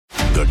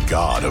The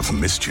god of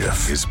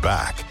mischief is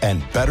back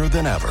and better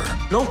than ever.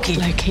 Loki.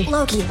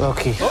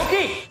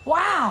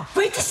 Wow,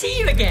 great to see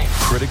you again.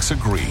 Critics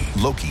agree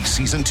Loki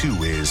Season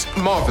 2 is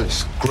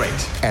marvelous.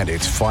 Great. And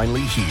it's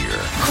finally here.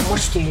 How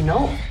much do you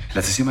know?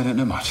 Let's assume I don't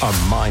know much. A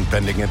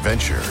mind-bending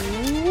adventure.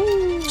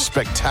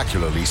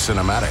 Spectacularly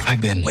cinematic.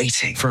 I've been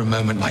waiting for a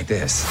moment like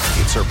this.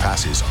 It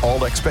surpasses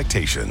all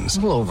expectations. A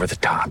little over the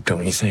top,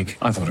 don't you think?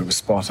 I thought it was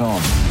spot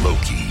on.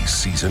 Loki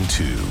Season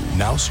 2.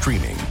 Now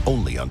streaming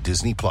only on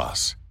Disney+.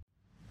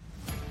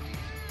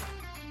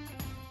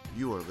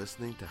 You are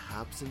listening to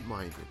Habsent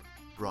Minded,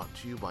 brought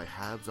to you by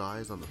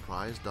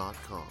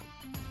HabsEyesOnThePrize.com.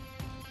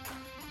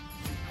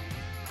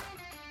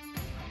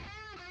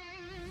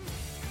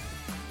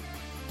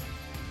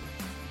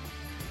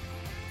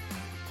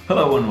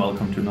 Hello and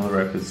welcome to another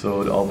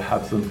episode of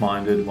Habsent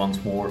Minded,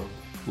 once more,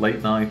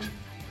 late night,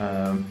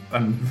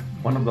 and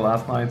one of the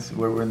last nights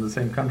where we're in the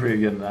same country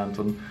again,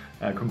 Anton.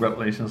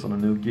 Congratulations on a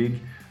new gig,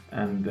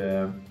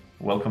 and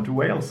welcome to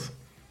Wales.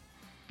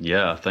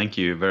 Yeah, thank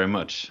you very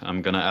much.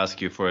 I'm going to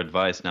ask you for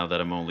advice now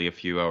that I'm only a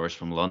few hours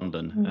from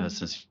London,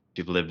 since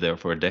you've lived there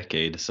for a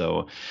decade.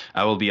 So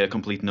I will be a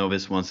complete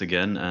novice once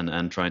again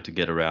and trying to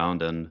get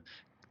around and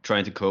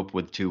trying to cope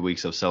with 2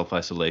 weeks of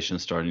self-isolation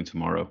starting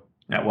tomorrow.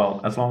 Yeah,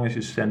 well, as long as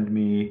you send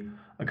me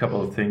a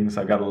couple of things,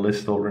 I got a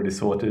list already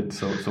sorted,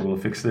 so we'll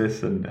fix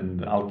this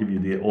and I'll give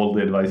you all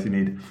the advice you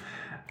need.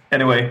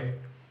 Anyway,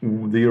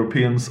 the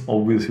Europeans,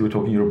 obviously we're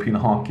talking European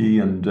hockey,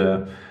 and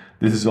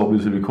this is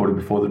obviously recorded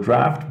before the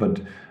draft, but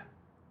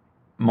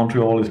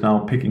Montreal is now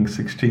picking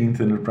 16th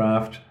in the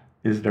draft.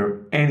 Is there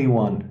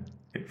anyone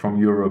from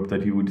Europe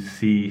that you would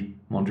see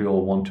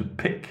Montreal want to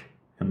pick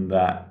in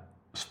that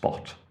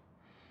spot?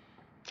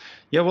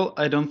 Yeah, well,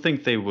 I don't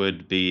think they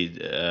would be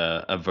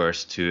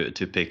averse to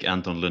pick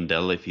Anton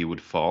Lundell if he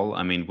would fall.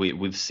 I mean,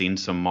 we've seen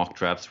some mock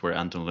drafts where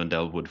Anton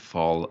Lundell would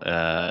fall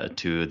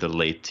to the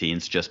late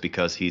teens just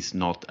because he's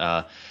not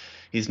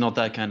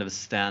that kind of a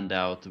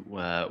standout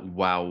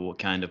wow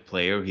kind of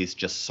player. He's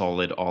just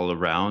solid all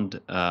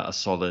around, a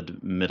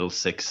solid middle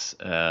six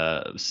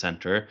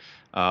center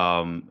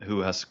who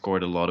has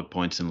scored a lot of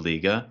points in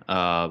Liga.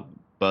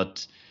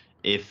 But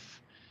if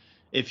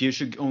you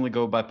should only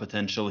go by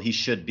potential, he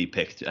should be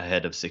picked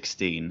ahead of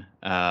 16.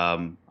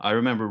 I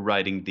remember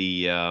writing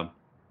the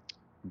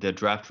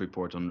draft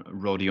report on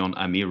Rodion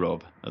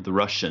Amirov, the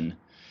Russian,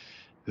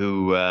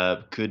 who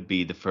could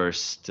be the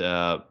first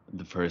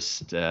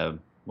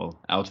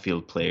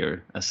outfield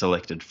player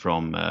selected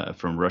from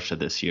Russia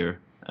this year.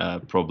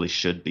 Probably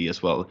should be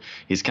as well.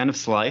 He's kind of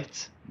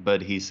slight,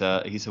 but he's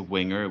a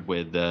winger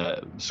with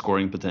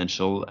scoring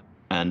potential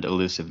and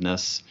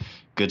elusiveness.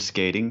 Good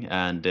skating,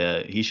 and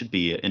he should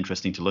be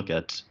interesting to look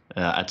at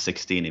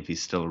 16 if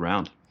he's still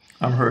around.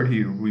 I've heard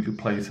he really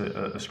plays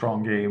a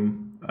strong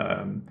game.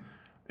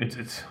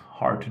 It's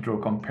hard to draw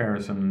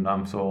comparison,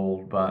 I'm so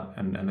old, but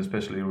and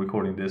especially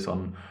recording this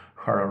on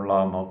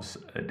Kharalavov's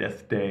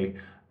death day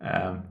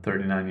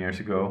 39 years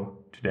ago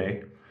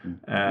today.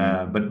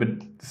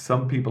 But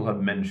some people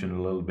have mentioned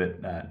a little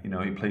bit that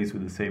he plays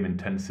with the same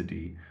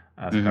intensity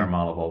as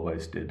Kharalavov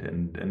always did,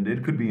 and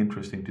it could be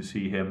interesting to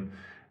see him.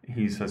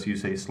 He's, as you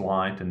say,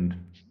 slight, and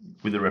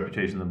with the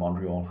reputation that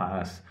Montreal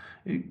has,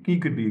 he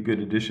could be a good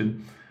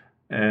addition.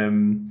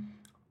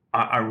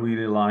 I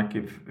really like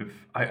if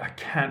I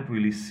can't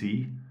really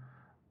see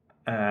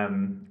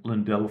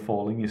Lundell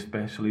falling,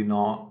 especially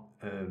not.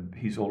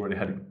 He's already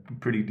had a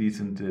pretty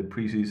decent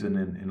preseason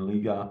in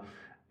Liga,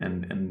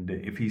 and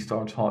if he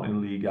starts hot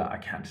in Liga, I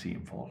can't see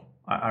him fall.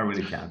 I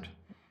really can't.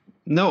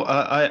 No,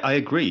 I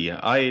agree.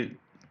 I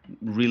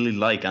really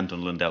like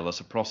Anton Lundell as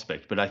a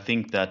prospect, but I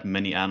think that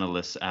many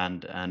analysts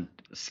and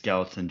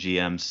scouts and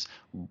GMs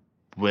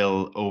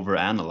will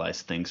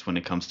overanalyze things when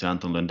it comes to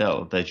Anton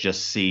Lundell. They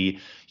just you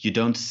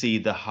don't see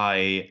the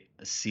high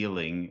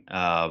ceiling,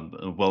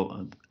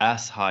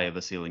 as high of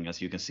a ceiling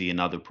as you can see in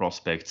other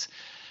prospects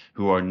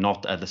who are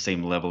not at the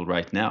same level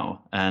right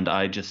now. And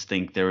I just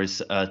think there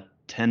is a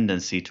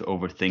tendency to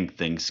overthink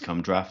things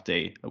come draft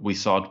day. We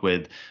saw it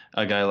with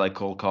a guy like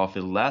Cole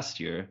Caulfield last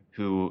year,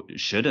 who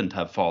shouldn't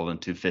have fallen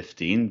to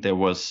 15. There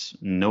was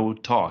no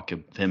talk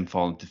of him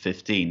falling to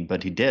 15,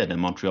 but he did,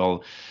 and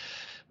Montreal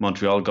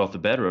got the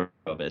better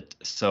of it.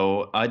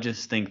 So I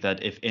just think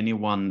that if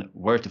anyone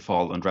were to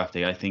fall on draft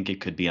day, I think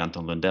it could be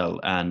Anton Lundell.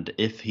 And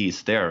if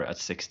he's there at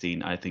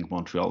 16, I think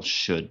Montreal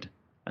should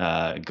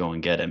go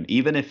and get him,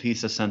 even if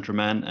he's a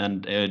centerman.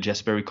 And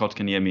Jesperi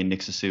Kotkaniemi and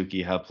Nick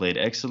Suzuki have played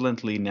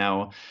excellently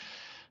now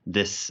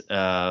this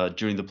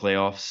during the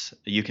playoffs.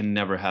 You can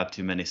never have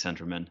too many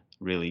centermen,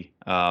 really.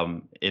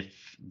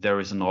 If there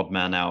is an odd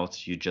man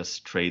out, you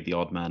just trade the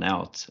odd man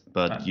out.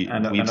 But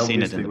we've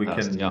seen it in the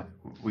past.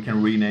 We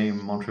can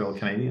rename Montreal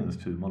Canadiens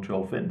to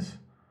Montreal Finns.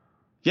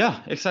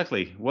 Yeah,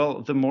 exactly. Well,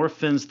 the more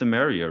Finns, the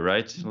merrier,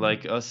 right? Mm-hmm.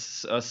 Like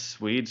us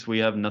Swedes, we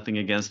have nothing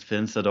against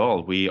Finns at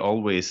all. We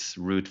always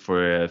root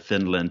for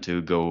Finland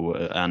to go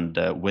and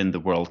win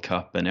the World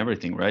Cup and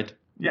everything, right?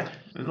 Yeah,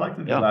 it's like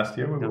they did last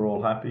year. We were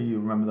all happy.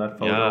 You remember that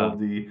photo of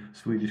the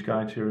Swedish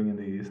guy cheering in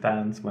the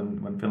stands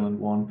when Finland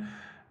won?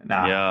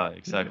 Yeah,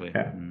 exactly.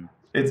 Yeah.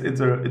 It's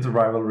a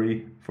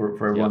rivalry for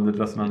everyone that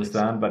doesn't it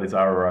understand, but it's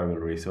our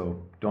rivalry.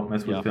 So don't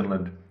mess with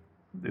Finland.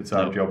 It's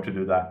our job to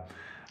do that.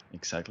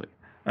 Exactly.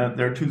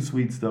 There are two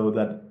Swedes though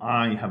that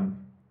I have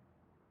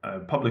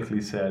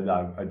publicly said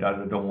I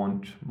don't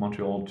want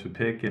Montreal to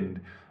pick, and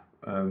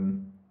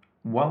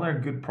while they're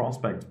good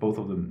prospects, both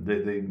of them,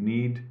 they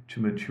need to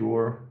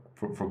mature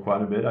for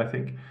quite a bit. I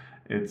think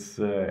it's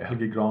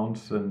Helge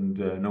Grans and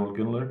Noel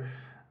Gunler,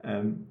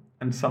 and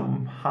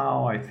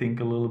somehow I think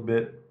a little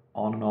bit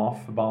on and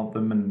off about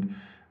them, and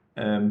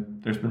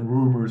there's been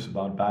rumors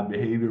about bad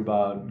behavior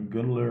about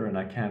Gunler, and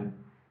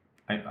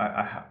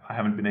I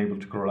haven't been able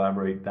to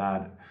corroborate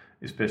that,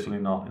 especially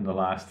not in the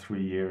last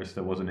 3 years.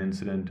 There was an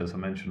incident, as I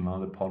mentioned on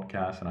other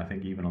podcasts, and I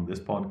think even on this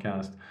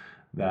podcast,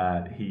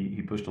 that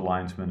he pushed a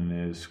linesman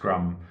in his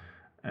scrum,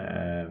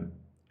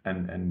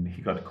 and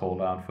he got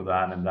called out for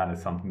that, and that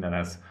is something that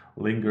has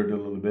lingered a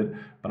little bit.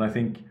 But I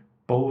think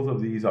both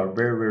of these are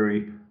very,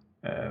 very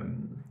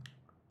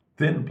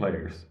thin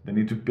players. They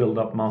need to build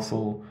up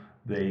muscle.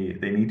 They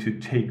need to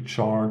take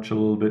charge a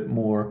little bit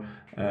more.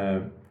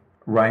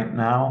 Right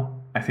now,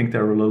 I think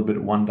they're a little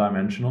bit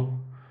one-dimensional,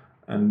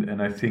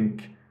 and I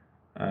think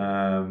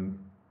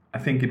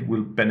it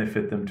will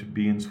benefit them to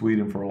be in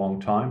Sweden for a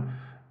long time,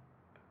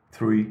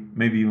 3,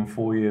 maybe even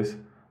 4 years,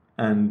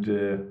 and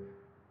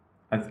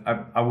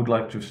I would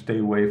like to stay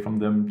away from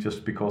them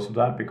just because of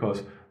that,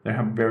 because they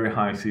have very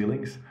high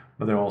ceilings,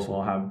 but they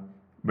also have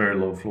very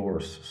low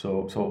floors.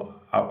 So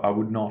I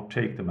would not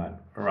take them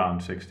at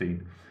around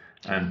 16,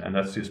 and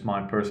that's just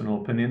my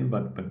personal opinion,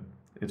 but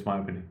it's my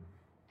opinion.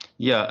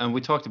 Yeah, and we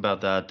talked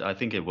about that, I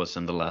think it was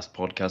in the last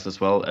podcast as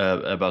well,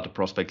 about a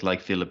prospect like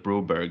Philip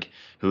Broberg,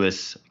 who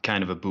is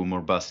kind of a boom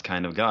or bust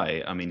kind of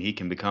guy. I mean, he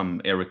can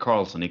become Erik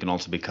Karlsson. He can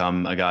also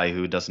become a guy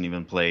who doesn't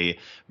even play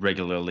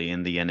regularly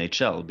in the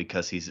NHL,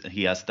 because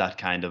he has that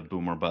kind of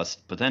boom or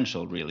bust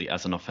potential, really,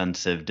 as an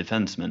offensive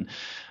defenseman.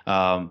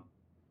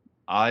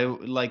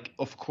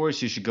 Of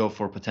course you should go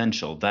for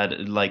potential.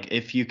 That, like,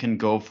 if you can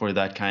go for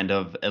that kind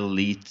of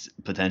elite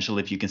potential,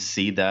 if you can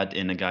see that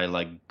in a guy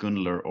like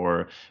Gunler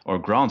or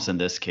Grants in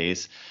this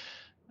case,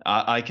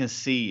 I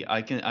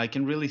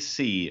can really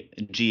see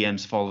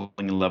GMs falling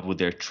in love with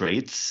their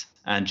traits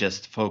and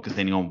just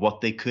focusing on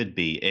what they could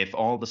be if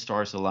all the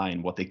stars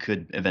align, what they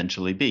could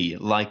eventually be,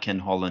 like Ken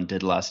Holland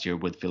did last year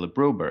with Philip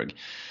Broberg.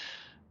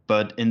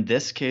 But in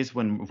this case,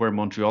 where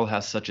Montreal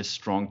has such a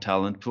strong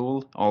talent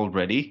pool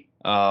already,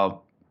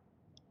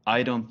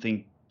 I don't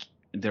think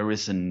there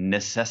is a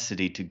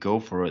necessity to go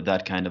for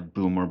that kind of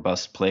boom or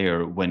bust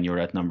player when you're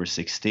at number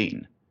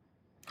 16.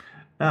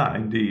 Yeah,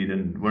 indeed,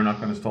 and we're not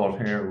going to start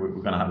here. We're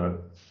going to have a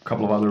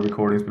couple of other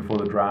recordings before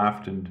the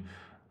draft, and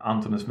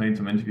Anton has made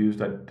some interviews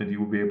that you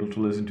will be able to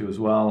listen to as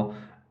well.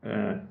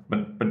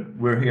 But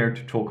we're here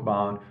to talk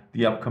about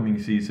the upcoming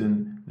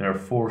season. There are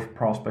 4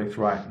 prospects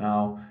right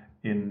now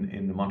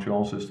in the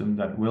Montreal system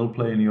that will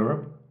play in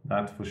Europe,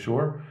 that's for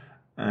sure.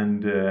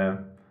 And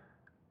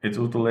it's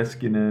Otto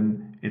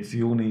Leskinen, it's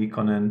Joni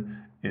Ikonen,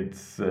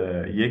 it's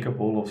Jakob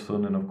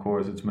Olofsson, and of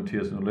course it's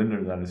Matthias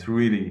Norlinder that has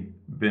really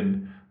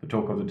been the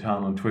talk of the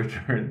town on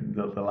Twitter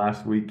the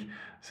last week,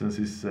 since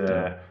his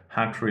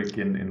hat-trick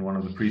in one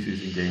of the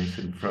preseason games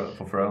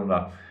for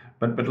Frölunda.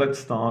 But let's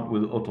start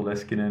with Otto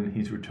Leskinen.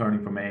 He's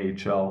returning from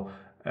AHL.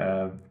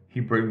 He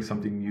brings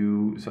something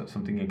new,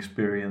 something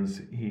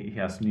experience. He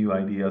has new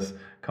ideas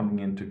coming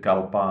into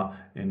Kalpa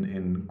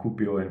in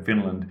Kuopio in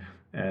Finland.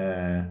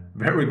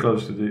 Very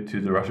close to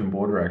the Russian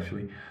border,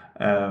 actually.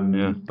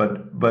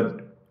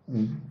 But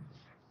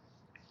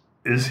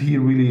is he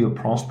really a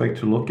prospect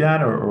to look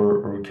at,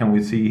 or can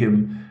we see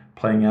him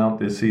playing out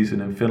this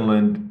season in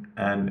Finland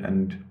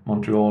and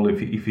Montreal?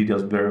 If he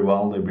does very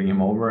well, they bring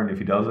him over, and if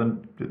he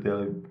doesn't,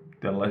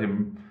 they'll let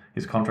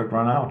his contract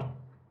run out.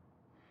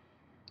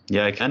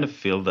 Yeah, I kind of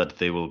feel that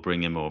they will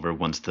bring him over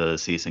once the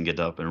season gets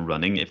up and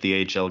running. If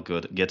the AHL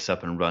gets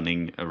up and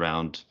running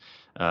around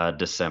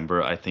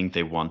December, I think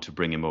they want to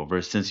bring him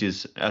over, since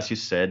as you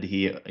said,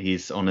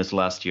 he's on his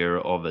last year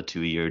of a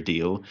 2-year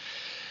deal,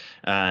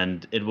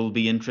 and it will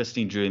be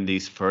interesting during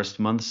these first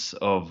months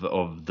of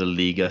the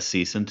Liga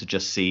season to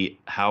just see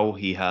how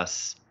he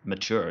has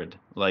matured.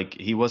 Like,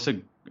 he was a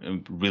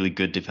really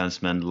good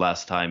defenseman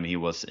last time he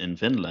was in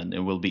Finland. It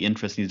will be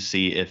interesting to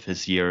see if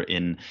his year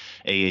in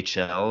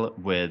AHL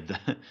with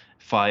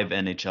 5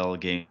 NHL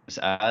games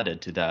added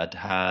to that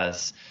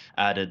has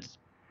added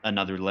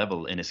another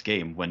level in his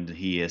game when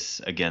he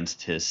is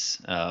against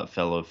his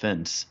fellow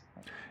Finns.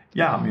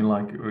 Yeah, I mean,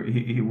 like,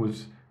 he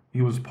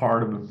was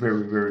part of a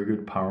very, very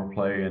good power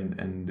play,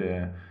 and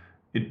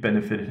it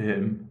benefited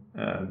him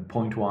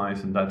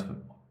point-wise, and that's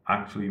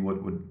actually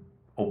what would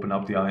open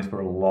up the eyes for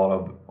a lot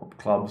of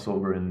clubs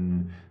over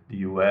in the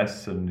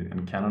US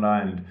and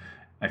Canada. And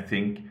I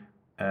think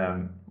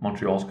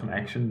Montreal's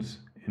connections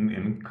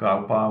in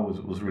Kalpa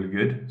was really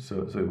good,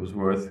 so it was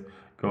worth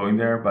going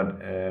there. But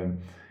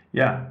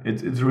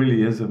it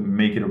really is a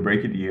make it or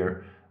break it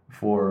year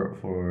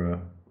for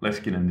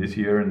Leskinen this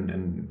year,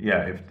 and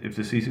if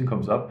the season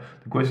comes up,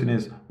 the question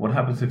is, what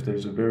happens if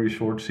there's a very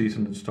short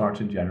season that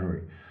starts in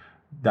January?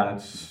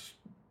 That's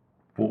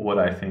what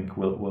I think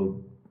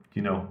will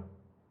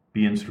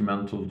be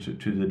instrumental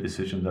to the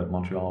decision that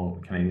Montreal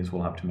Canadiens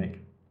will have to make.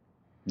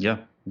 Yeah,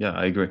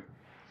 I agree.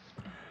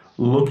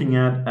 Looking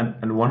at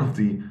and one of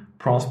the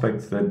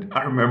prospects that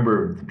I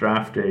remember the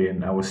draft day,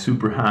 and I was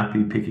super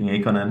happy picking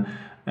Ikonen,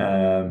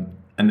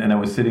 and I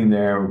was sitting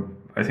there.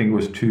 I think it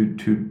was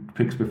two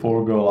picks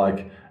before go,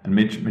 and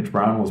Mitch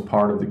Brown was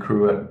part of the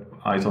crew at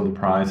Eyes on the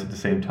Prize at the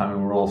same time,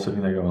 and we're all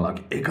sitting there going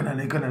like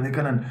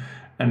Ikonen,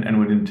 and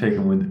we didn't take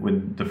him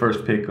with the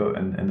first pick,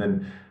 and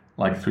then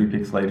 3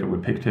 picks later we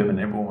picked him, and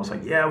everyone was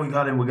like, yeah, we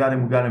got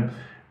him,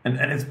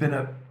 and it's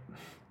been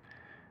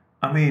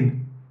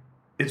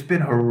it's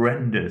been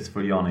horrendous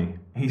for Joni.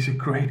 He's a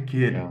great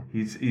kid.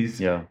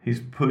 Yeah.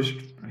 He's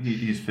pushed.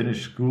 He's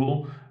finished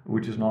school,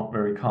 which is not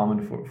very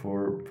common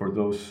for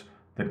those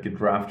that get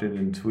drafted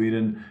in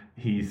Sweden.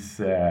 He's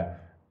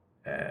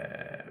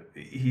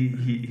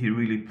he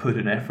really put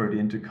an effort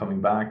into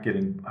coming back,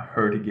 getting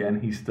hurt again.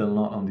 He's still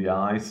not on the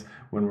ice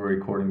when we're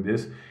recording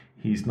this.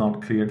 He's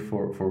not cleared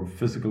for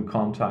physical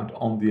contact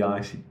on the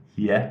ice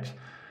yet.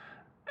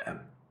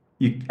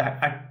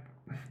 I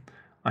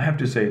have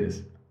to say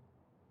this.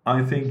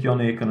 I think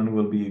Joni Ikonen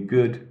will be a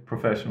good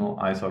professional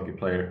ice hockey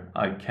player.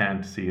 I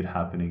can't see it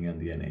happening in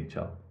the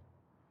NHL.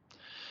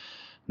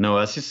 No,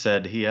 as you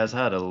said, he has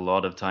had a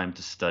lot of time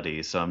to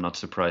study, so I'm not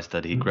surprised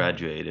that he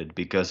graduated,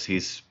 because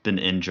he's been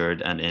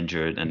injured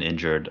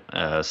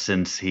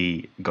since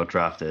he got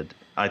drafted.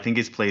 I think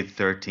he's played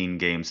 13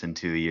 games in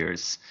 2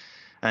 years.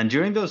 And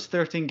during those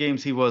 13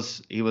 games, he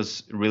was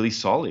really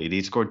solid.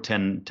 He scored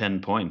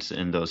 10 points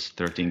in those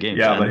 13 games.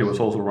 Yeah, but he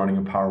was also running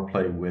a power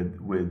play with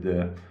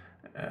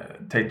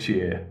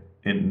Teixeira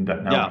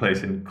that now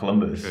plays in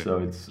Columbus. True. So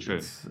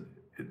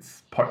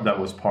it's part that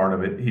was part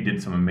of it. He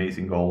did some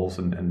amazing goals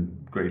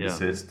and great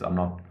assists. I'm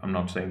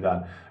not saying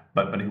that,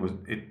 but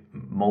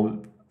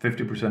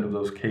 50% of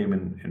those came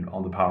in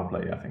on the power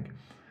play, I think.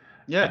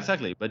 Yeah,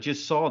 exactly. But you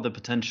saw the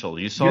potential.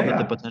 You saw that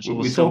the potential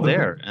was still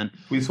there, and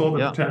we saw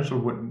the potential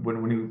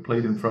when he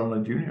played in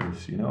Frölunda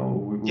Juniors. We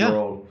were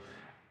all,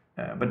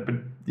 but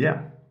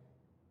yeah.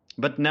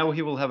 But now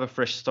he will have a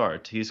fresh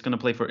start. He's going to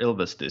play for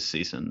Ilves this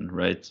season,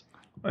 right?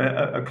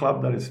 A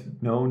club that is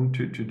known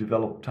to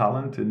develop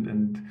talent,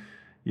 and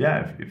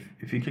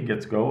if he can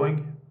get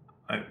going,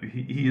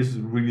 he is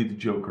really the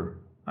joker.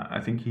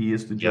 I think he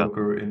is the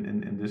joker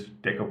in this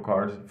deck of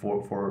cards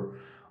for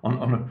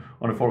on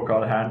a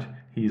 4-card hand.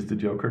 He is the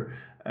joker.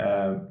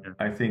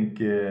 I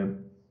think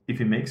if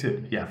he makes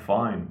it,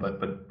 fine.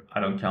 But I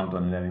don't count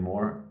on it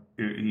anymore.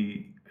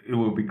 It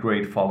will be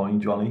great following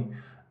Johnny.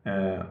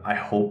 I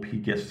hope he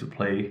gets to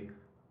play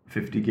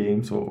 50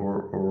 games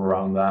or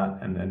around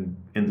that, and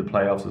in the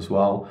playoffs as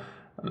well.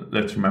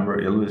 Let's remember,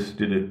 Ilves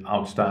did an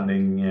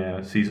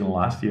outstanding season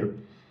last year.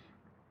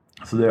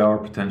 So there are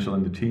potential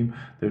in the team.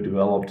 They've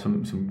developed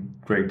some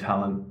great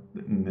talent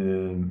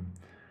in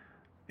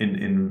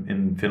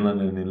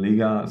Finland and in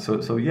Liga.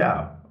 So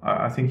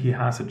I think he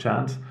has a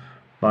chance.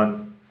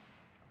 But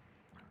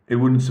it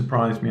wouldn't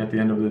surprise me at the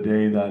end of the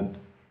day that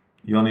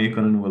Joni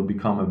Ikonen will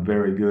become a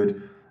very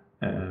good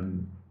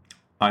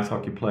ice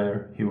hockey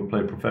player. He will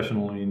play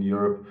professionally in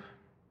Europe,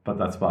 but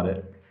that's about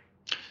it.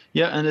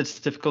 Yeah, and it's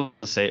difficult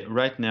to say.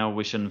 Right now,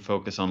 we shouldn't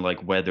focus on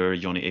whether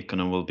Joni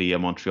Ikonen will be a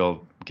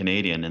Montreal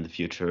Canadian in the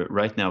future.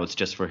 Right now, it's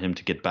just for him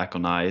to get back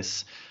on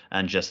ice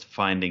and just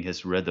finding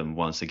his rhythm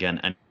once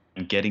again and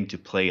getting to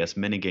play as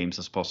many games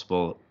as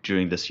possible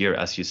during this year,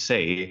 as you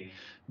say,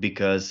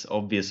 because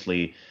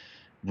obviously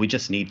we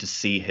just need to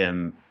see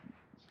him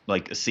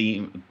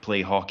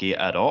play hockey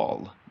at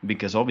all.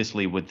 Because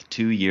obviously with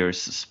 2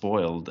 years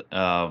spoiled,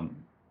 and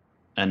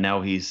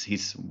now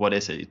he's what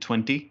is it,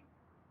 20?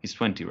 He's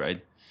 20,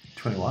 right?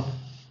 21.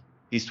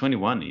 He's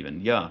 21 even,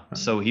 yeah.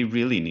 So he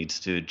really needs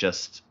to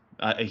just...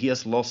 he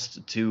has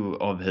lost 2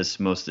 of his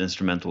most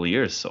instrumental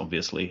years,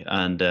 obviously.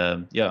 And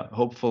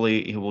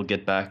hopefully he will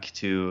get back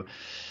to,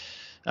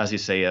 as you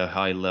say, a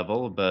high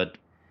level. But,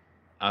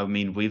 I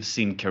mean, we've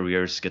seen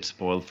careers get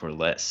spoiled for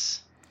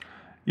less.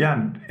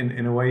 Yeah,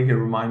 in a way he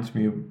reminds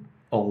me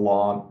a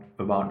lot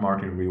about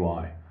Martin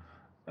Riwai.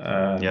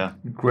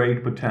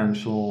 Great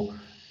potential,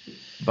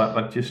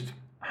 but just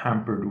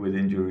hampered with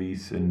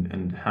injuries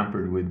and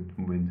hampered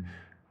with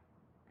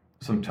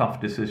some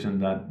tough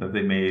decisions that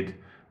they made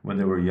when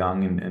they were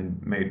young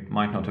and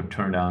might not have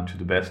turned out to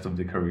the best of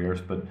their careers.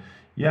 But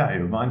yeah, it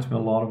reminds me a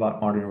lot about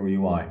Martin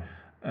Riwai.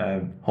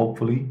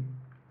 Hopefully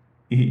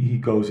he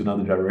goes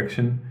another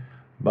direction,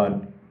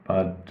 but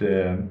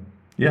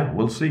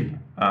we'll see.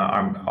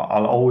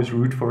 I'll always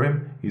root for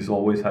him. He's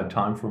always had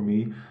time for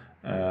me.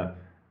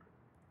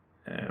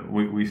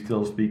 We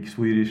still speak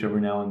Swedish every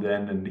now and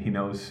then, and he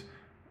knows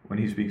when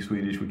he speaks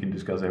Swedish we can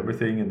discuss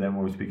everything, and then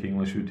when we speak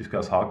English we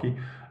discuss hockey,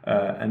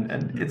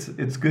 and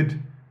it's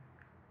good.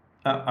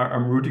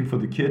 I'm rooting for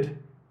the kid,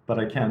 but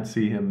I can't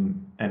see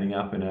him ending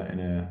up in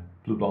a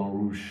Bleu Blanc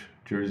Rouge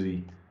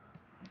jersey.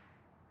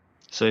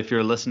 So if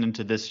you're listening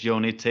to this,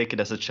 Joni, take it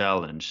as a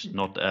challenge,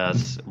 not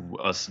as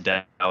us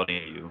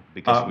doubting you.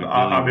 Because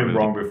I've been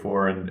wrong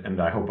before, and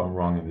I hope I'm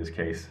wrong in this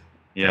case.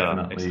 Yeah,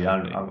 definitely.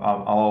 exactly.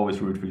 I'll always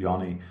root for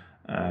Joni.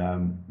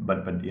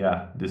 But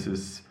yeah, this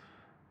is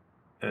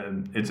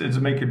it's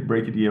a make it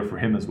break it year for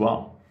him as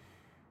well.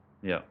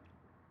 Yeah,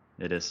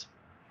 it is.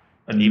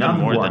 Another Even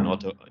more one, than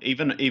Otto,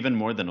 even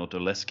more than Otto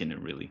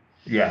Leskinen, really.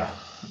 yeah,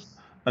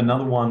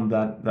 another one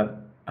that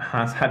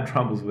has had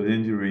troubles with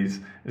injuries,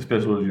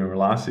 especially during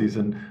last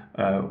season,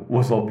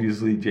 was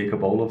obviously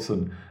Jacob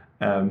Olofsson.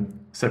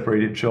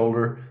 Separated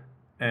shoulder,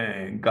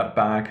 got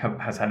back,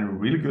 has had a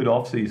really good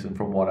offseason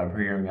from what I'm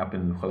hearing up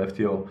in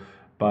Skellefteå.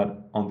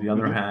 But on the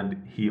other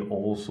hand, he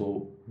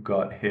also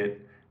got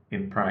hit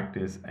in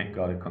practice and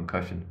got a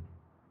concussion.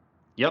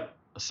 Yep.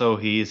 So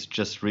he's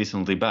just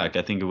recently back.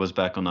 I think it was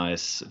back on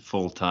ice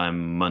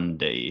full-time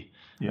Monday.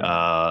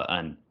 Yeah.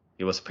 And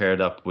he was paired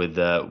up with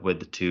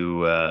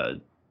two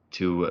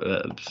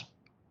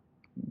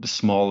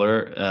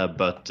smaller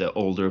but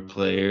older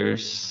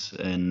players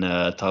in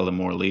Tyler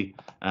Morley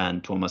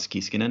and Thomas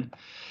Kiskinen.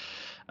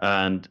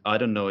 And I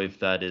don't know if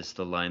that is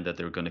the line that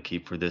they're going to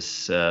keep for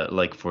this,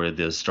 like for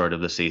the start of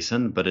the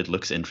season, but it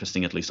looks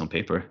interesting, at least on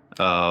paper.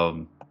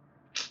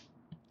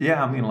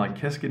 Yeah, I mean, like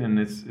Keskinen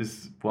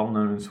is well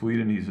known in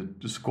Sweden. He's a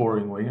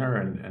scoring winger,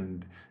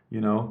 and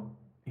you know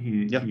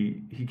he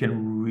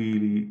can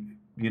really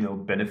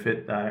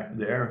benefit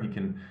there. He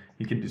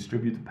can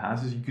distribute the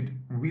passes. You could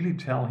really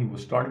tell he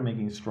was starting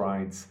making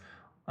strides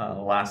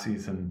last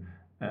season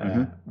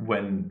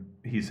when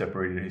he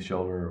separated his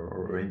shoulder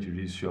or injured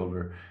his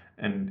shoulder,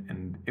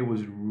 and it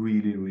was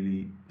really,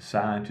 really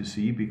sad to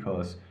see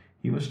because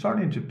he was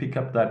starting to pick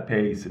up that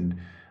pace, and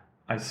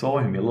I saw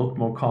him. He looked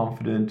more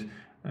confident.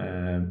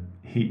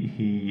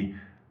 He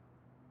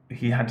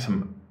had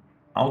some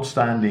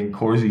outstanding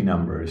Corsi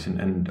numbers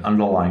and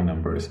underlying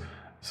numbers.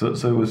 So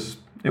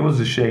it was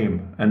a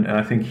shame, and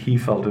I think he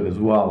felt it as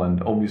well.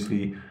 And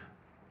obviously,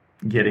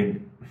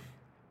 getting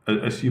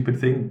a stupid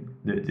thing,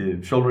 the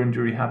shoulder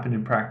injury happened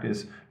in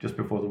practice just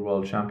before the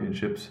World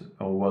Championships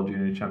or World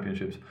Junior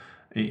Championships.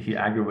 He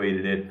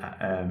aggravated it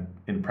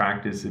in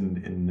practice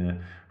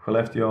in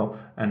Skellefteå,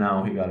 and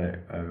now he got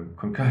a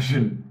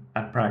concussion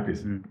at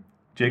practice.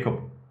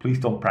 Jacob, please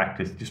don't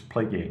practice, just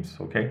play games,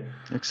 okay?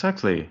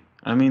 Exactly.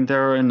 I mean,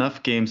 there are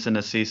enough games in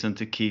a season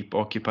to keep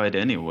occupied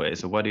anyway,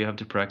 so why do you have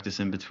to practice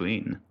in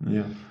between?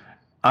 Yeah.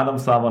 Adam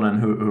Savonen,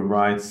 who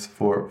writes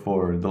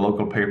for the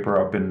local paper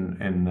up in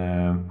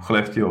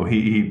Skellefteå,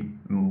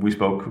 we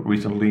spoke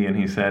recently, and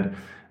he said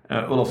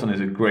Olofsson is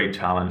a great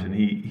talent, and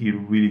he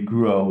really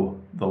grew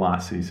the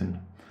last season.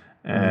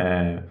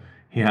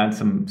 He had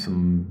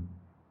some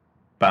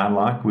bad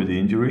luck with the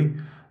injury,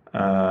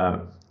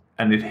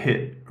 and it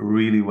hit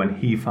really when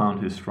he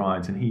found his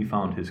strides and he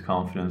found his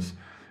confidence.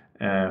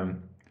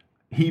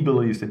 He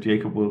believes that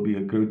Jacob will be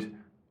a good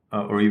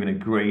or even a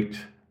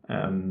great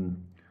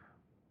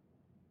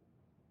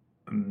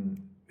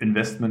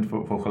investment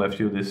for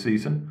Skellefteå this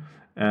season.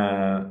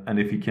 And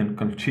if he can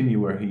continue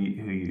where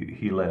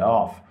he led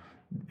off,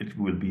 it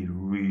will be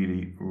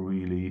really,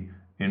 really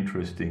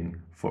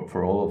interesting for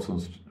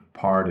Olofsson's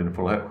part and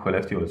for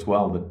Skellefteå as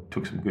well, that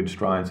took some good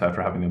strides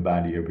after having a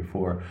bad year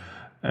before.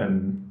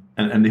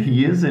 And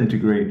he is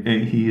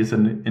He is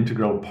an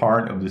integral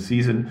part of the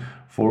season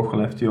for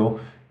Skellefteå.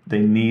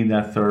 They need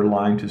that third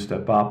line to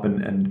step up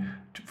and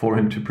for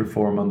him to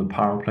perform on the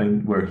power play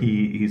where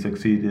he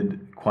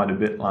succeeded quite a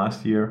bit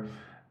last year.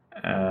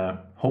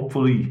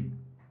 Hopefully,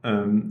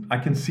 I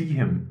can see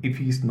him, if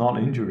he's not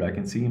injured, I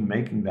can see him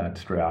making that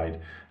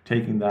stride,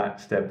 taking that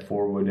step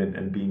forward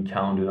and being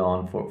counted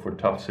on for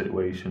tough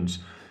situations.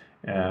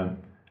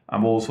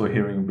 I'm also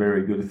hearing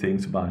very good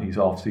things about his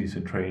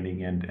off-season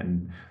training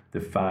and the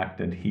fact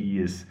that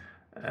he's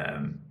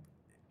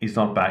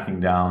not backing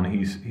down.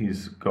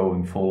 He's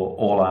going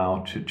all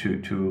out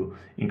to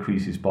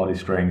increase his body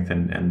strength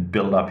and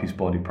build up his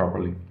body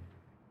properly.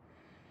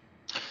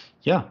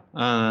 Yeah,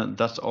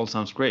 that all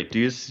sounds great. Do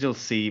you still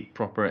see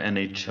proper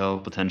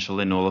NHL potential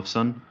in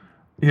Olofsson?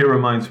 He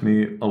reminds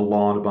me a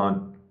lot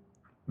about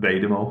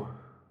Vejdemo.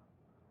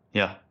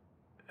 Yeah.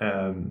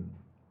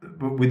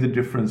 With the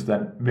difference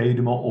that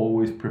Vejdemo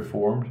always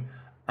performed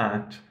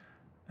at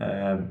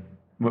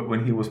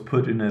when he was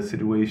put in a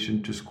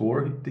situation to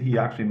score, he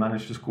actually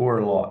managed to score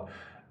a lot.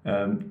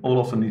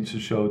 Olofsson needs to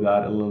show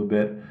that a little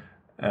bit.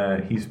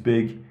 He's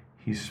big,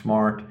 he's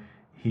smart,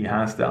 he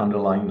has the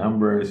underlying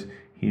numbers.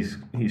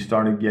 He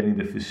started getting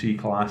the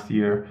physique last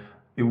year.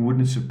 It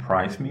wouldn't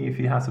surprise me if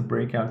he has a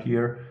breakout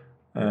year,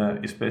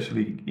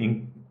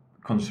 especially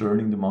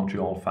concerning the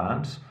Montreal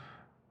fans.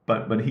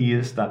 But he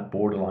is that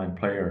borderline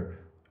player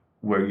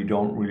where you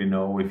don't really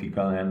know if he's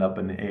gonna end up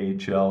in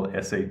AHL,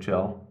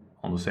 SHL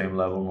on the same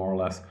level more or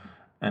less,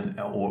 and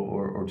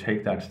or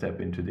take that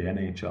step into the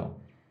NHL.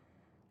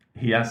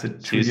 He has a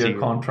 2-year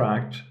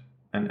contract,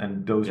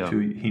 and those two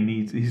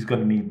he's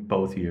gonna need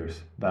both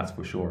years. That's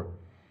for sure.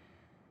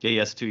 Yeah, he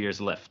has 2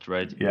 years left,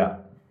 right? Yeah.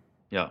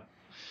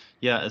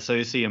 So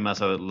you see him as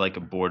a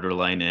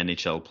borderline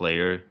NHL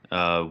player.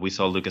 We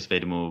saw Lucas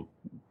Vejdemo.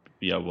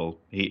 Yeah, well,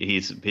 he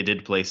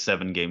did play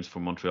 7 games for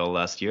Montreal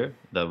last year.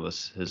 That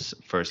was his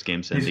first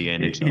games in the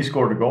NHL. He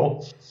scored a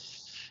goal.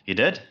 He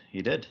did.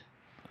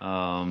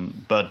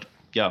 But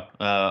yeah,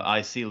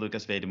 I see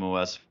Lucas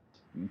Vejdemo as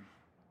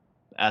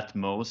at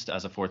most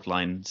as a fourth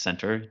line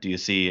center. Do you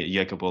see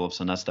Jakob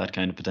Olofsson as that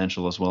kind of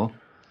potential as well?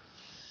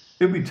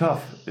 It would be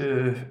tough.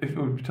 It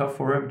would be tough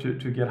for him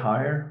to get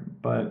higher,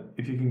 but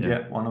if you can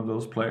get one of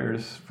those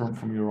players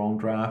from your own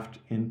draft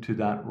into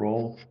that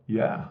role,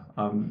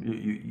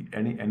 any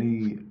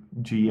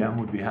GM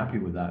would be happy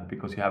with that,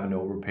 because you haven't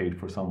overpaid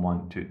for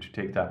someone to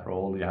take that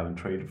role. You haven't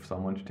traded for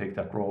someone to take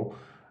that role.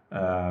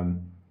 I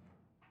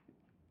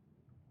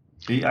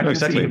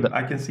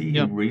can see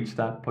him reach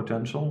that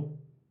potential,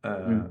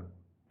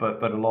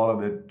 but a lot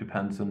of it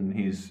depends on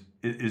is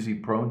he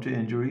prone to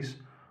injuries,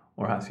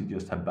 or has he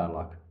just had bad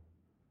luck?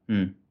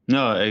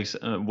 No,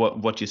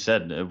 what you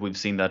said, we've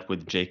seen that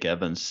with Jake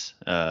Evans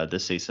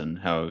this season,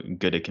 how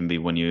good it can be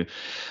when you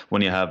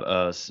have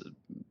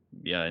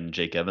in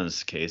Jake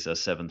Evans' case, a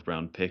 7th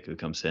round pick who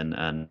comes in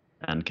and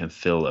can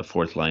fill a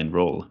 4th line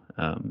role.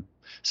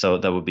 So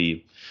that would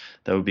be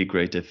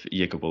great if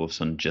Jakob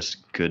Olofsson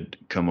just could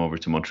come over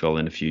to Montreal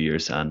in a few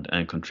years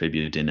and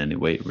contribute in any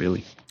way,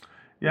 really.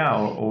 Yeah,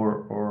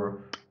 or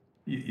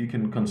you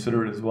can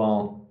consider it as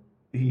well.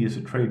 He is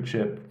a trade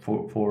chip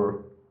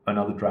for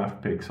another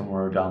draft pick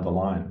somewhere down the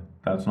line.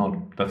 That's not a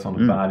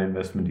bad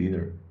investment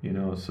either,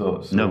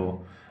 So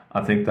no.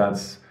 I think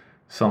that's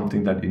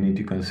something that you need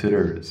to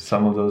consider.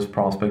 Some of those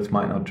prospects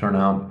might not turn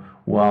out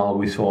well.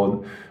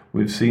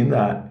 We've seen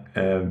that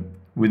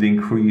with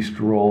increased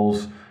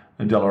roles,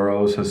 and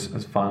Delarose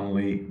has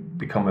finally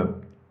become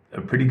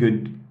a pretty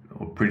good,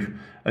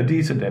 a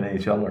decent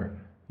NHLer,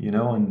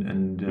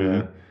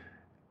 and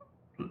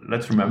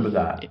let's remember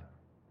that.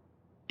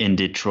 In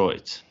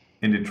Detroit,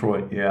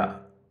 yeah.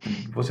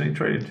 Wasn't he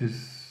traded to?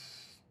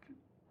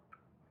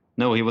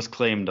 No, he was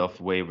claimed off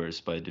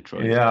waivers by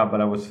Detroit. Yeah, but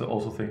I was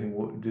also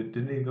thinking,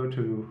 didn't he go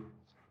to?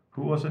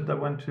 Who was it that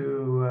went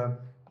to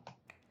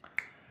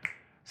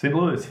St.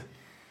 Louis?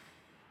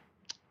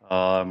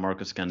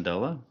 Marcus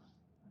Scandella.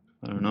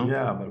 I don't know.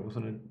 Yeah, but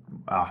wasn't it?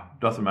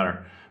 Doesn't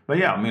matter. But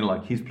yeah, I mean,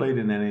 like, he's played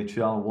in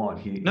NHL. What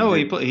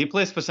he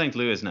plays for St.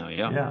 Louis now.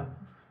 Yeah,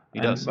 he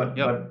does. But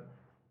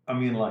I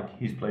mean, like,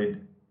 he's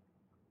played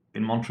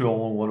in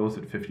Montreal. What was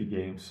it? 50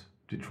 games.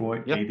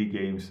 Detroit, 80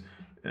 games,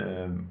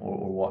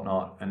 or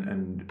whatnot,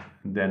 and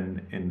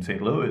then in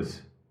St.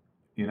 Louis,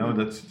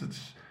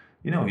 that's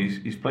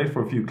he's played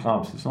for a few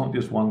clubs. It's not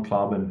just one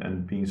club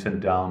and being sent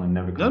down and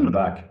never coming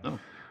back. No.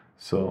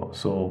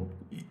 So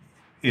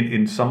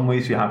in some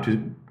ways you have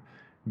to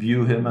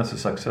view him as a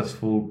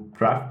successful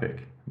draft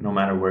pick, no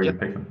matter where you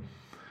pick him.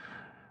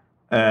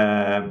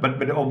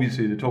 But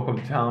obviously the talk of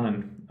the town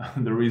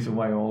and the reason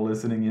why you're all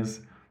listening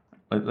is.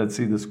 Let's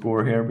see the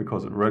score here,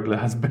 because Rögle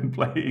has been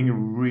playing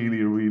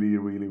really, really,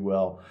 really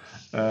well.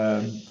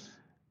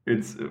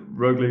 It's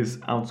Rögle's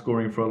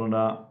outscoring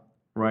Frölunda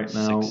right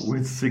now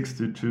with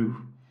 6-2.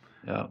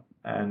 Yeah.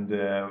 And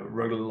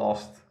Rögle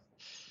lost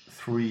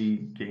 3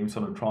 games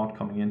on the trot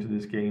coming into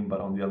this game, but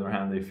on the other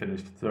hand, they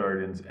finished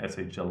 3rd in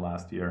SHL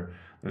last year.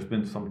 There's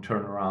been some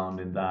turnaround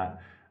in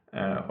that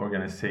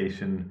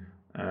organization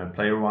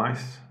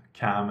player-wise.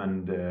 Cam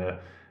and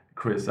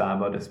Chris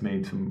Abbott has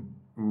made some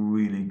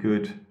really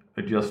good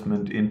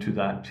adjustment into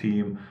that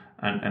team,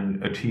 and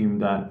a team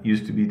that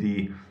used to be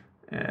the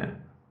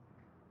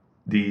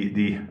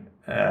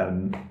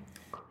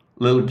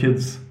little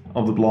kids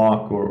of the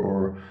block,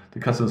 or the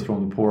cousins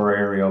from the poorer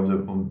area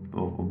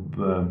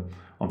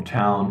of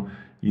town.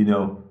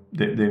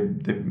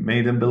 They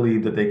made them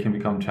believe that they can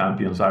become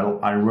champions.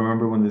 I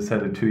remember when they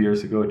said it 2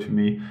 years ago to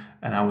me,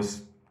 and I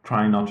was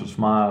trying not to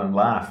smile and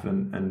laugh,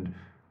 and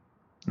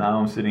now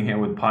I'm sitting here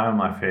with pie on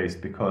my face,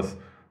 because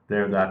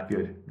they're that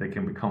good. They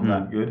can become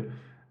that good.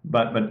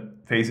 But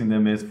facing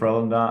them is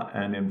Frölunda,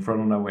 and in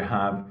Frölunda we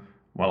have,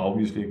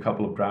 obviously a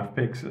couple of draft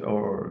picks,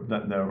 or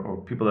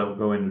people that will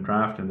go in the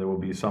draft, and there will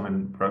be some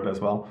in Rögle as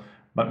well.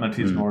 But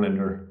Mattias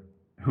Norlinder,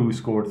 who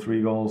scored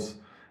 3 goals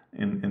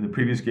in the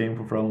previous game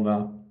for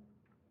Frölunda,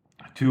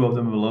 2 of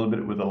them a little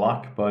bit with the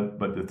luck, but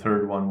the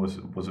third one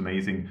was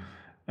amazing.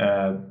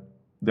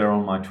 They're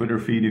on my Twitter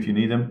feed if you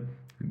need them.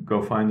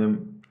 Go find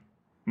them.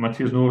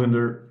 Mattias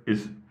Norlinder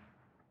is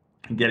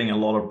getting a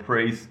lot of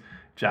praise.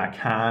 Jack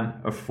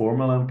Hahn, a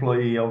former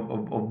employee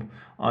of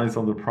Eyes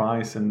on the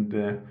Prize,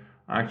 and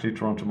actually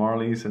Toronto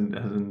Marlies,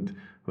 and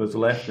who has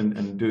left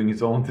and doing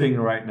his own thing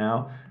right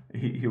now.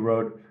 He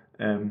wrote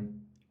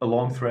a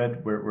long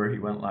thread where he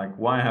went like,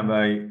 why have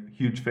I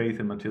huge faith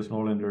in Mattias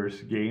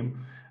Norlinder's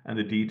game and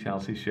the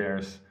details he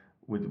shares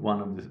with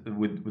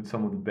with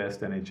some of the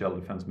best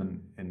NHL defensemen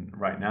in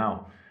right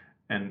now,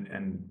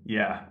 and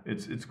yeah,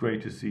 it's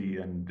great to see,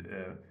 and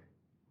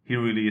he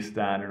really is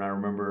that. And I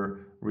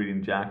remember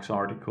reading Jack's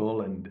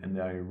article,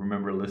 and I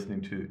remember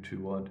listening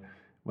to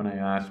when I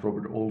asked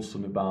Robert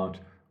Olson about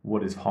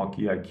what is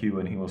hockey IQ,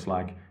 and he was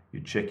like,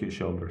 you check your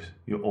shoulders,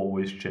 you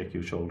always check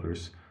your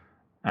shoulders,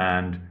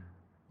 and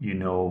you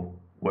know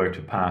where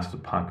to pass the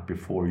puck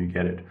before you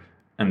get it.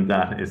 And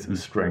that is a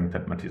strength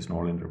that Mattias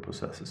Norlinder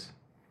possesses.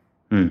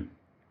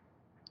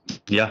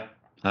 Yeah,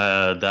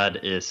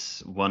 that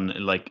is one,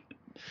 like,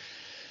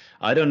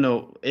 I don't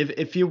know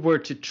if you were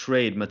to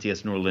trade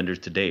Mattias Norlinder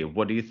today,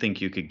 what do you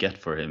think you could get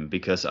for him?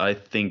 Because I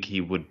think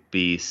he would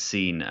be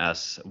seen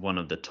as one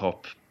of the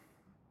top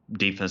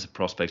defensive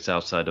prospects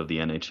outside of the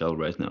NHL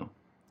right now.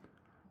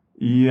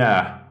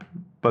 Yeah,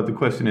 but the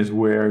question is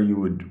where you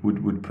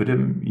would put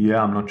him.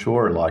 Yeah, I'm not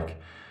sure. Like,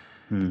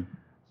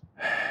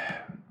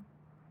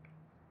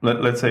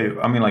 let's say,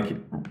 I mean, like,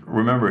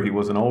 remember he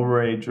was an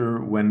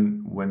overager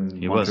when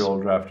Montreal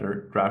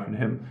drafted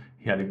him.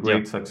 He had a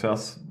great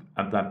success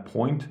at that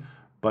point,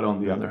 but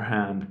on the other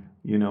hand,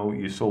 you know,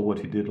 you saw what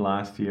he did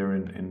last year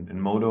in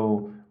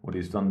Modo, what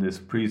he's done this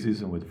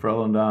preseason with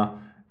Frölunda.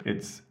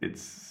 It's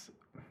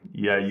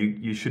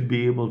you should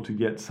be able to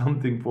get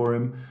something for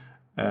him.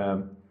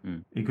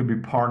 He could be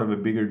part of a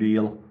bigger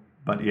deal,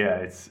 but yeah,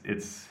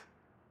 it's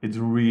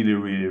really,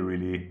 really,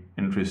 really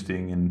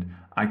interesting, and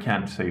I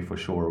can't say for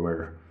sure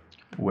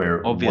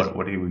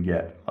what he would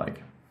get.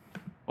 Like,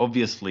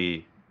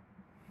 obviously,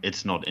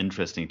 it's not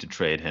interesting to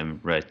trade him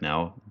right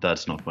now.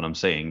 That's not what I'm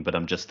saying, but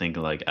I'm just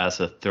thinking, like, as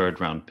a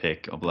third round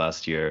pick of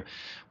last year,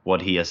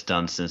 what he has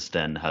done since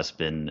then has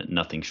been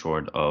nothing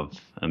short of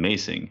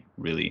amazing,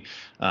 really.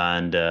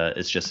 And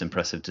it's just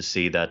impressive to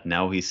see that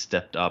now he's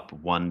stepped up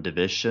one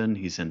division.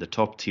 He's in the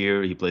top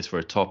tier. He plays for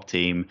a top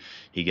team.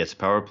 He gets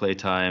power play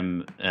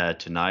time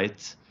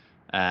tonight.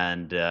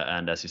 And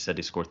as you said,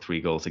 he scored 3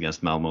 goals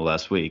against Malmö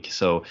last week.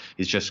 So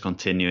he's just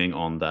continuing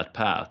on that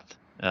path.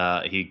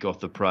 He got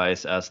the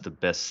prize as the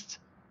best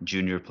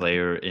junior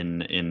player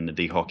in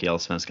the Hockey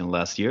Allsvenskan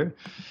last year.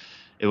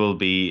 It will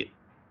be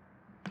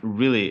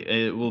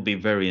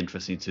very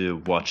interesting to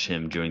watch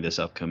him during this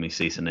upcoming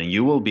season, and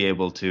you will be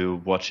able to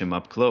watch him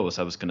up close,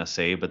 I was going to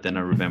say, but then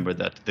I remember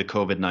that the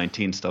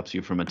COVID-19 stops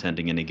you from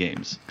attending any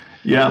games.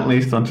 Yeah, at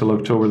least until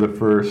October the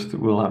 1st.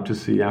 We'll have to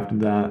see after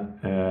that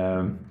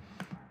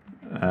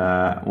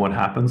what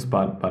happens,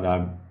 but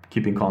I'm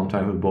keeping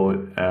contact with both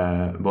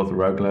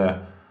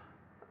Rögle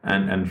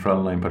and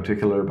Frölunda in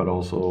particular, but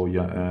also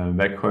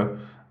Växjö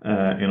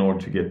in order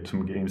to get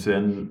some games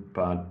in.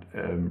 But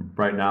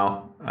right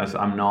now, as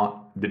I'm not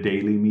the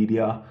daily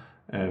media,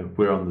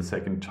 we're on the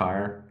second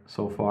tier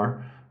so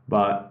far.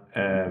 But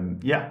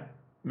yeah,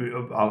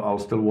 I'll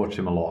still watch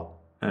him a lot,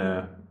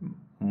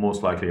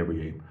 most likely every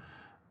game.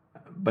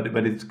 But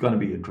it's going to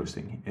be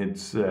interesting.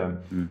 It's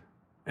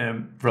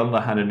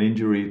Frölunda had an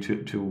injury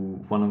to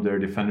one of their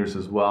defenders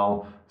as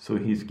well, so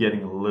he's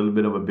getting a little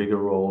bit of a bigger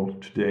role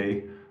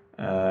today.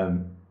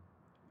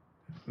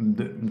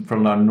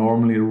 Frölunda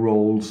normally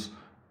rolls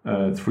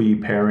 3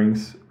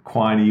 pairings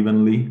quite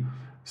evenly,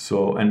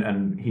 so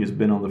and he has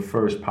been on the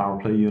first power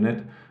play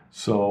unit,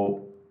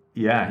 so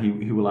yeah,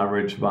 he will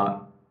average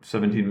about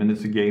 17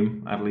 minutes a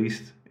game at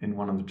least in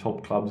one of the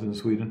top clubs in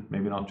Sweden.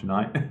 Maybe not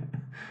tonight,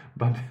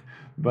 but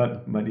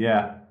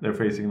yeah, they're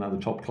facing another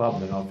top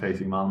club. They're not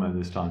facing Malmö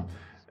this time.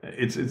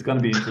 It's going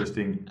to be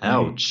interesting.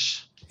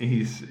 Ouch.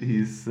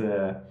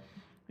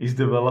 His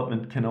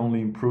development can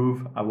only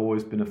improve. I've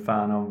always been a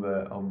fan of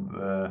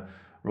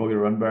Roger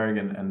Rönnberg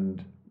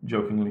and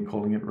jokingly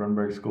calling it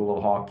Rönnberg School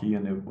of Hockey.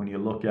 And when you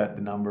look at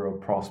the number of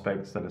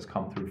prospects that has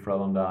come through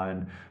Frölunda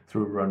and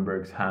through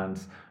Rönnberg's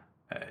hands,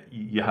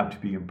 you have to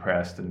be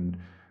impressed. And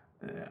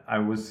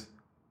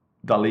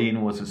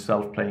Dahlin was a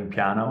self-playing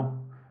piano,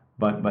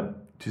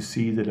 but to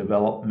see the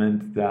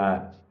development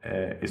that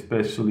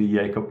especially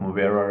Jacob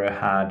Movera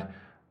had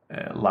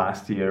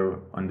last year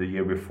and the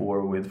year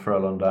before with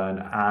Frölunda, and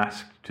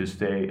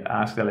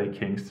asked LA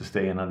Kings to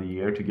stay another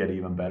year to get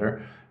even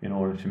better in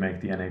order to make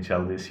the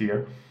NHL this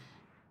year.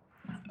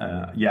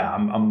 Yeah,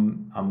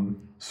 I'm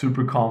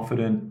super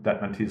confident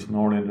that Mattias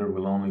Norlinder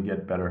will only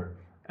get better.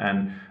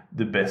 And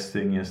the best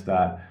thing is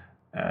that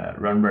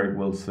Rönnberg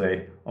will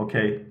say,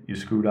 okay, you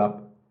screwed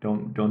up,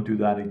 don't do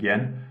that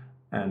again,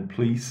 and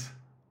please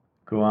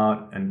go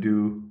out and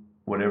do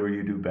whatever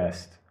you do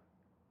best.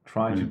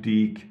 Try to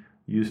deke,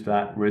 use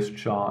that wrist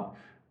shot,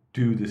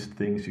 do these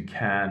things you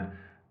can,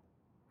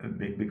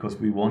 because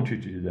we want you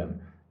to do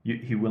them.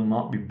 He will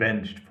not be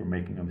benched for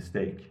making a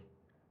mistake.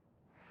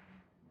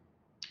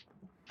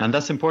 And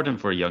that's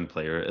important for a young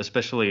player,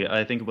 especially,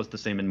 I think it was the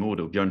same in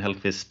Modo. Björn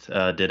Hellkvist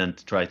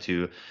didn't try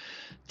to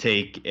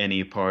take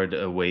any part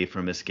away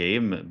from his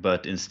game,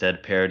 but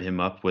instead paired him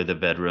up with a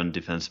veteran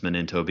defenseman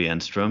in Toby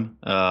Enström,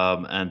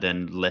 and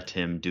then let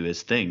him do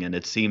his thing. And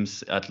it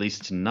seems, at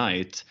least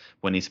tonight,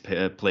 when he's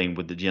playing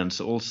with Jens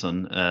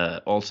Olsson,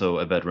 also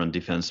a veteran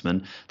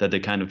defenseman, that they're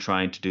kind of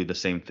trying to do the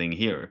same thing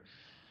here.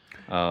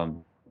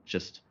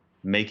 Just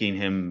making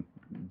him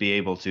be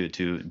able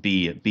to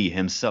be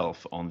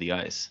himself on the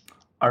ice.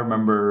 I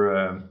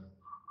remember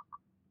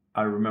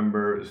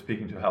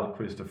speaking to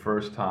Hellkvist the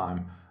first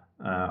time.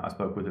 I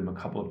spoke with him a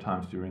couple of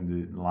times during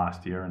the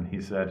last year, and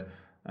he said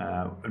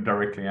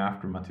directly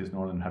after Mattias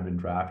Norlinder had been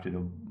drafted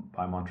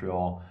by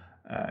Montreal,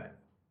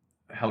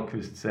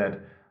 Hellkvist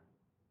said,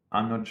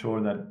 I'm not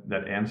sure that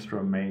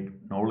Enström made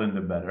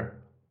Norlinder better.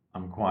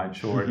 I'm quite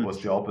sure it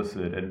was the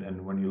opposite.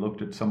 And when you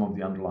looked at some of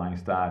the underlying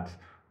stats,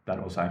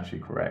 that was actually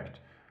correct.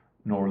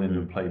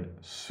 Norlinder played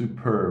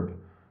superb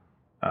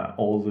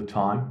all the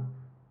time.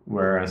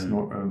 Whereas,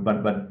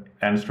 but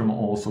Enstrom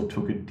also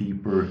took a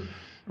deeper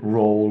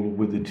role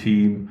with the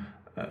team.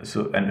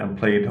 And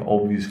played.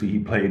 Obviously, he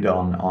played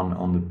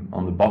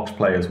on the box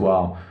play as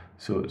well.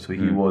 So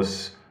he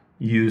was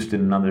used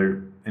in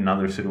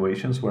other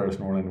situations, whereas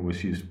Norlinder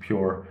was used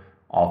pure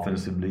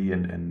offensively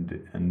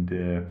and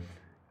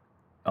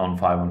on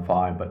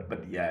 5-on-5.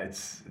 But yeah,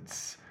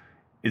 it's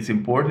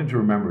important to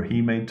remember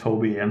he made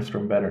Toby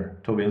Enstrom better.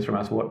 Toby Enstrom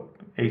has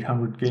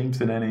 800 games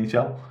in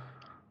NHL.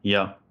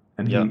 Yeah,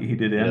 and he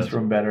did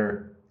Enstrom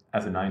better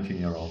as a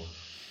 19-year-old.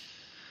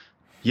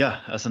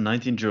 Yeah, as a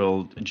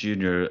 19-year-old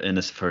junior in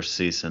his first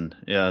season.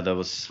 Yeah, that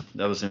was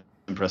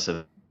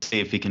impressive. See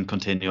if he can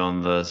continue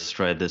on the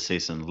stride this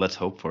season. Let's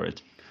hope for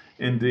it.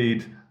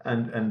 Indeed,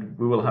 and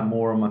we will have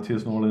more on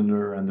Mattias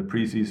Norlinder and the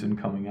preseason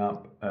coming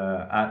up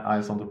at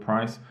Eyes on the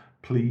Prize.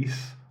 Please.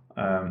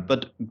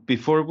 But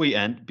before we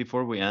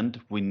end,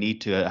 we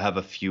need to have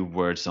a few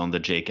words on the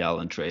Jake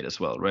Allen trade as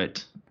well,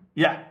 right?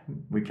 Yeah,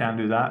 we can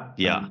do that.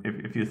 Yeah.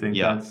 If you think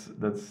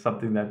that's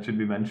something that should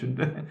be mentioned.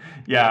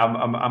 Yeah,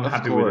 I'm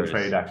happy with the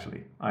trade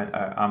actually.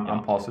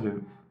 I'm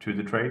positive to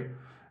the trade.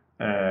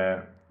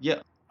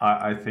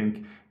 I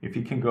think if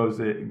he can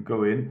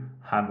go in,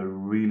 have a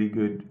really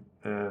good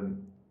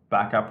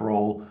backup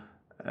role.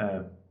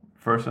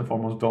 First and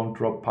foremost, don't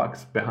drop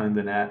pucks behind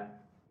the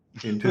net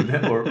into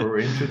the or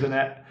into the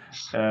net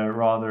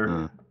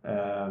rather.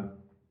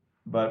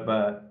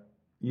 But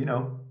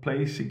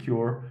play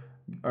secure.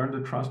 Earn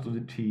the trust of the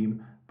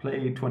team,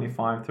 play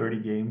 25, 30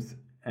 games,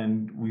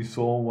 and we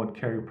saw what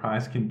Carey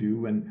Price can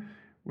do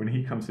when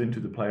he comes into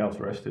the playoffs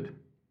rested.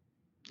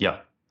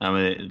 Yeah, I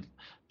mean,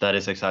 that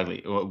is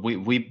exactly.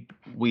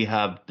 We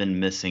have been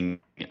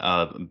missing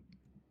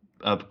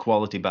a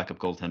quality backup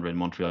goaltender in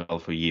Montreal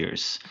for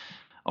years.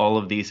 All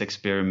of these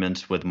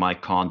experiments with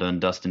Mike Condon,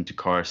 Dustin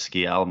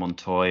Tokarski, Al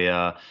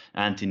Montoya,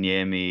 Antti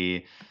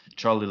Niemi,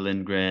 Charlie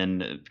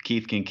Lindgren,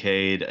 Keith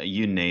Kincaid,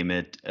 you name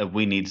it.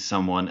 We need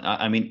someone.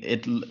 I mean,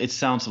 it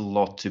sounds a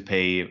lot to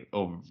pay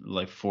over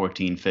like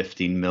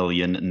 14-15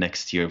 million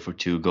next year for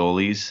 2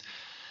 goalies.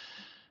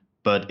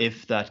 But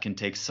if that can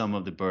take some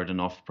of the burden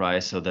off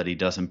Price so that he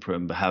doesn't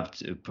have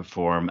to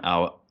perform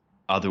out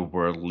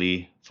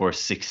otherworldly for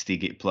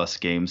 60 plus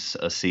games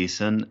a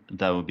season,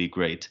 that would be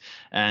great.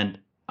 And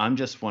I'm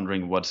just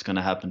wondering what's going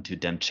to happen to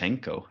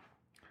Demchenko.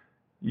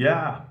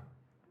 Yeah.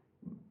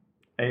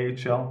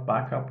 AHL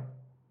backup.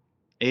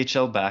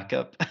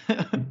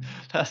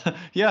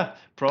 Yeah,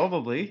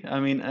 probably. I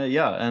mean,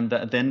 and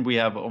then we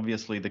have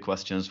obviously the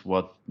questions: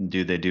 what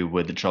do they do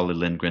with Charlie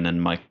Lindgren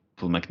and Michael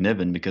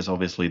McNiven? Because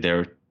obviously there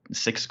are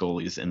 6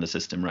 goalies in the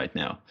system right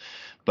now.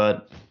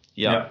 But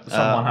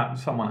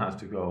someone has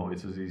to go.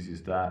 It's as easy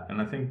as that.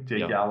 And I think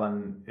Jake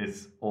Allen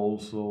is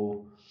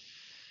also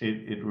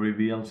it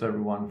reveals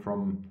everyone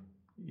from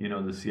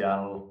the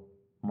Seattle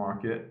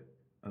market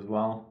as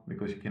well,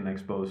 because you can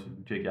expose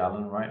Jake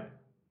Allen, right?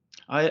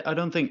 I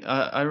don't think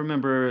I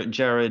remember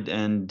Jared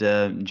and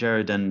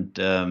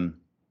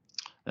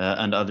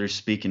others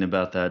speaking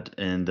about that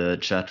in the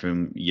chat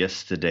room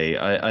yesterday.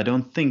 I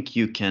don't think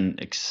you can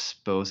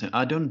expose him.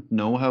 I don't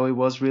know how he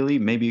was really.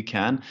 Maybe you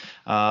can,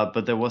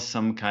 but there was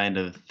some kind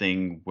of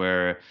thing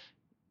where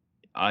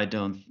I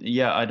don't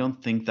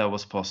think that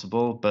was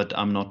possible, but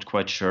I'm not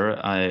quite sure.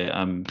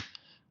 I'm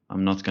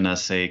not gonna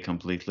say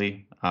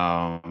completely.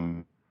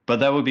 But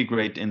that would be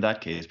great in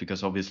that case,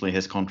 because obviously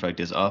his contract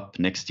is up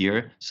next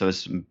year. So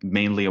it's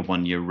mainly a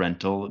 1-year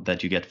rental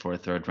that you get for a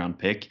 3rd-round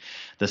pick.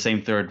 The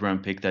same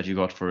 3rd-round pick that you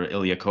got for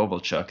Ilya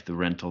Kovalchuk, the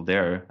rental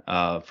there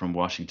from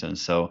Washington.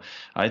 So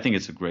I think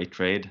it's a great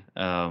trade.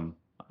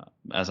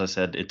 As I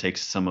said, it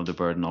takes some of the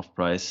burden off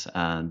Price,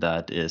 and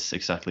that is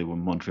exactly what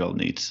Montreal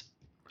needs.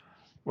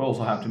 We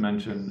also have to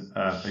mention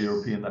a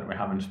European that we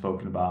haven't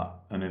spoken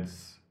about, and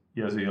it's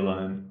Jesse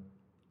Ikonen.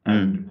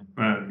 And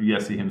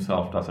Jesse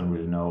himself doesn't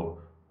really know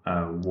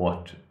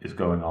what is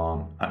going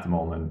on at the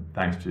moment,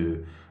 thanks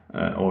to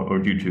or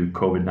due to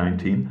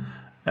COVID-19.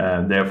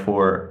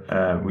 Therefore,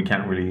 we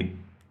can't really.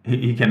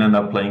 He can end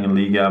up playing in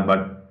Liga,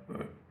 but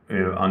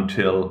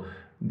until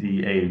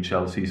the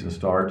AHL season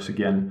starts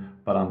again.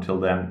 But until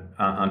then,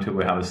 until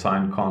we have a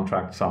signed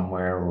contract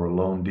somewhere or a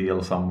loan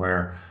deal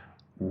somewhere,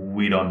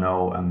 we don't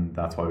know, and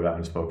that's why we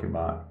haven't spoken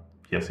about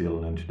Jesse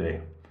Ikonen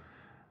today.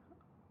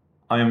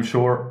 I am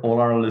sure all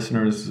our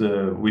listeners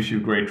wish you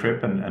a great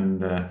trip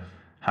and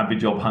happy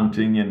job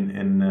hunting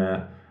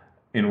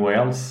in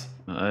Wales.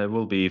 It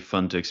will be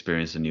fun to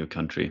experience a new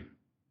country.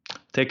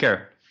 Take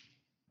care.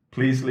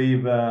 Please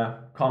leave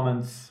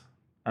comments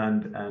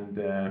and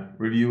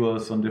review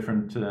us on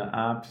different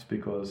apps,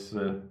 because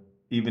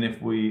even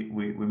if we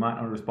might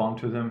not respond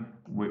to them,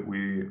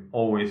 we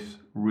always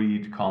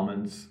read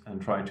comments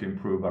and try to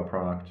improve our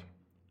product.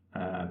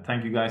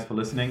 Thank you guys for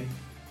listening.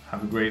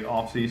 Have a great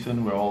off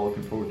season. We're all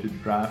looking forward to the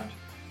draft.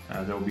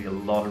 There will be a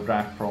lot of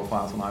draft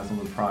profiles on Eyes on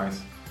the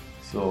Prize.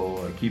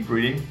 So keep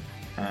reading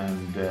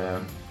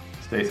and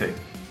stay safe.